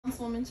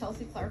Congresswoman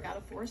Chelsea Clark out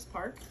of Forest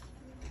Park,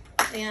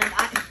 and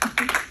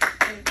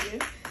thank you.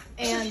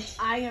 And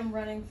I am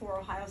running for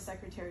Ohio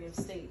Secretary of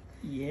State.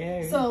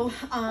 Yeah. So,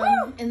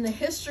 in the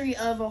history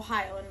of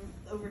Ohio, in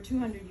over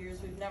 200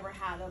 years, we've never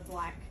had a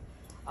black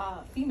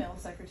female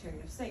Secretary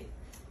of State,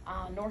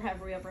 nor have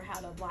we ever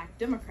had a black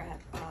Democrat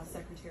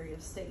Secretary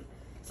of State.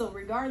 So,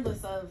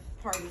 regardless of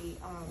party,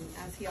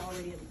 as he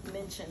already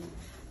mentioned,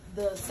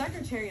 the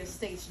Secretary of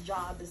State's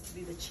job is to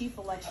be the chief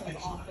elections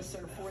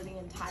officer for the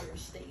entire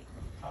state.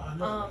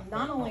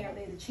 Not only are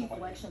they the chief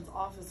elections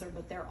officer,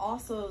 but they're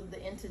also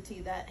the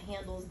entity that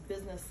handles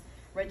business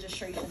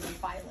registration and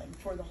filing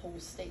for the whole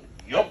state.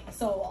 Yep.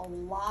 So a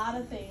lot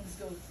of things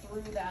go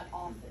through that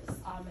office.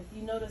 If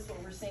you notice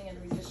what we're seeing in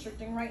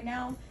redistricting right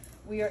now,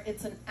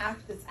 it's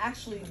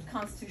actually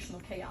constitutional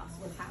chaos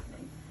what's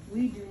happening.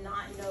 We do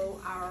not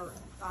know our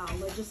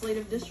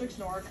legislative districts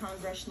nor our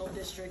congressional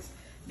districts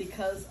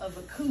because of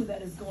a coup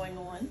that is going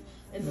on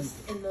in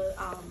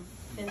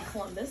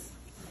Columbus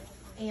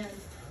and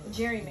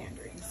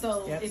gerrymandering.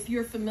 So if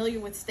you're familiar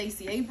with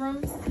Stacey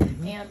Abrams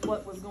and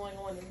what was going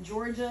on in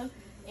Georgia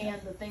and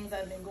the things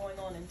that have been going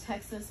on in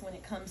Texas when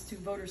it comes to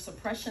voter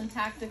suppression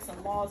tactics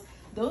and laws,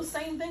 those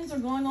same things are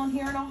going on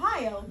here in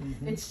Ohio.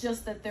 It's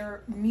just that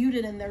they're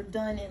muted and they're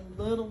done in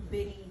little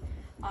bitty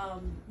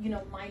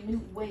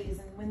minute ways,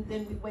 and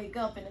then we wake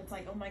up and it's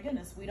like, oh my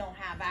goodness, we don't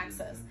have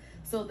access.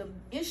 So the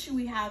issue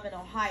we have in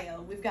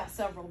Ohio, we've got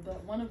several,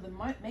 but one of the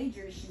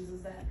major issues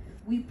is that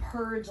we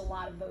purge a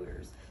lot of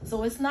voters.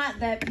 So it's not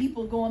that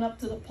people going up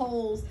to the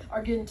polls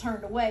are getting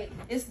turned away.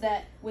 It's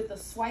that with the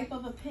swipe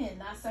of a pen,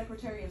 that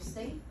Secretary of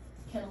State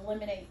can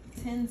eliminate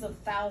tens of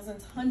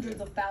thousands,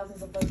 hundreds of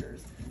thousands of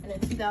voters. And in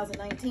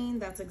 2019,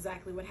 that's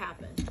exactly what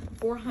happened.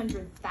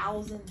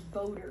 400,000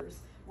 voters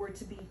were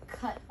to be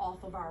cut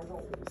off of our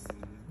rolls.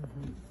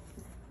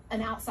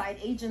 An outside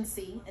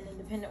agency, an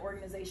independent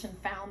organization,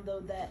 found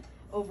though that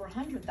over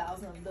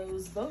 100,000 of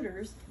those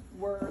voters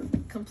were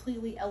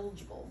completely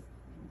eligible.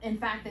 In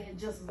fact, they had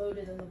just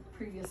voted in the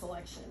previous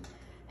election.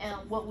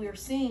 And what we're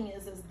seeing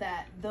is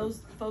that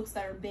those folks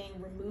that are being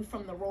removed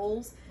from the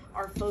rolls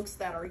are folks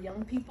that are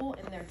young people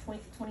in their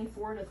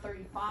 24 to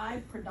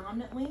 35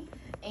 predominantly,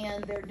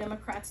 and they're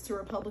Democrats to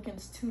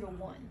Republicans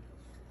 2-to-1.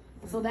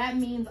 So that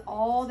means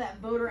all that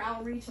voter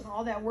outreach and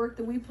all that work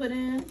that we put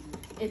in,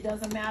 it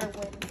doesn't matter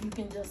when you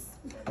can just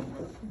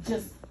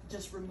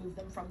remove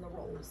them from the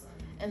rolls.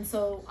 And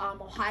so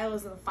Ohio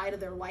is in the fight of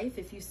their life.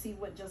 If you see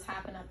what just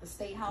happened at the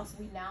State House,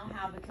 we now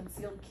have a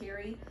concealed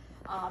carry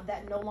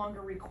that no longer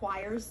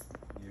requires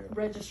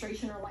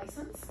registration or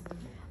license.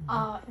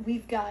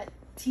 We've got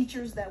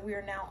teachers that we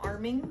are now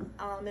arming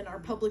in our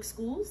public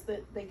schools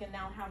that they can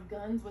now have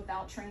guns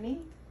without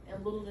training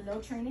and little to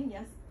no training.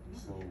 Yes.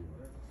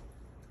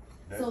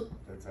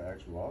 That's an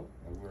actual law?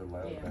 Like we're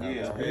allowed to have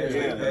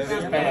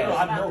I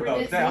know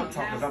about that. I'm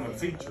talking because I'm a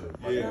teacher.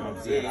 You know what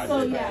I'm saying?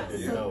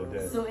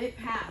 So it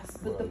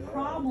passed. But the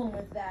problem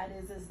with that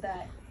is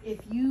that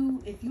if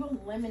you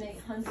eliminate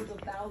hundreds of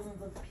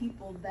thousands of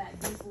people that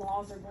these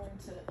laws are going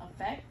to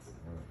affect,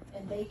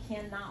 and they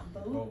cannot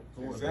vote,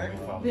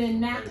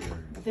 then that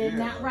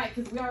right,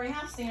 because we already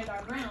have Stand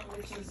Our Ground,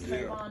 which is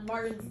Trayvon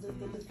Martin's the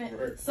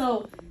defense.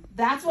 So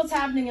that's what's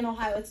happening in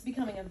Ohio. It's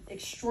becoming an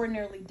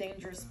extraordinarily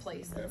dangerous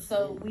place, and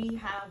so we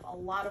have a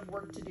lot of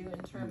work to do in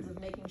terms of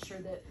making sure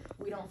that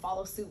we don't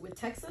follow suit with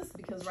Texas,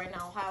 because right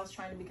now Ohio's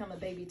trying to become a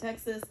baby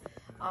Texas.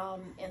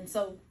 And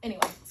so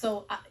anyway,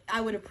 so I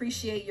would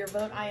appreciate your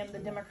vote. I am the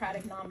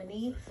Democratic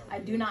nominee. I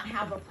do not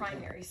have a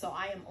primary, so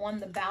I am on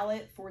the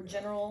ballot for the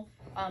general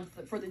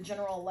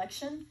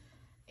election,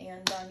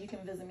 and you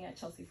can visit me at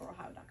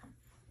chelseaforohio.com.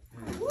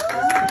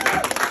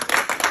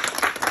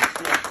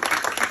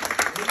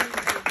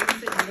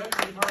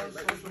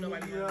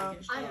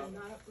 I am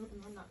not.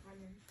 I'm not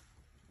primary.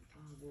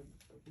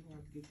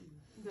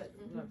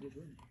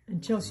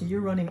 And Chelsea,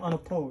 you're running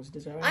unopposed,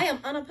 is that right? I am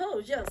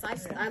unopposed. Yes, I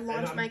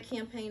launched my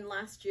campaign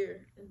last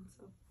year. And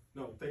so.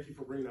 No, thank you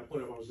for bringing that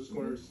point up. I was just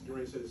going to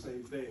say the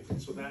same thing.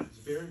 And so that's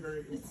very,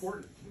 very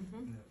important.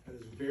 That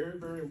is very,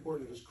 very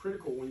important. It's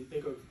critical when you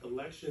think of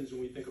elections,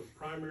 when you think of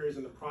primaries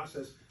and the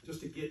process just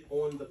to get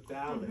on the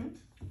ballot.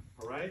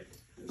 All right?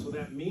 And so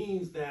that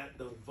means that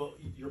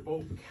your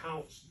vote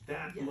counts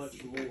that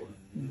much more.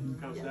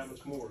 Counts that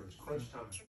much more. It's crunch time.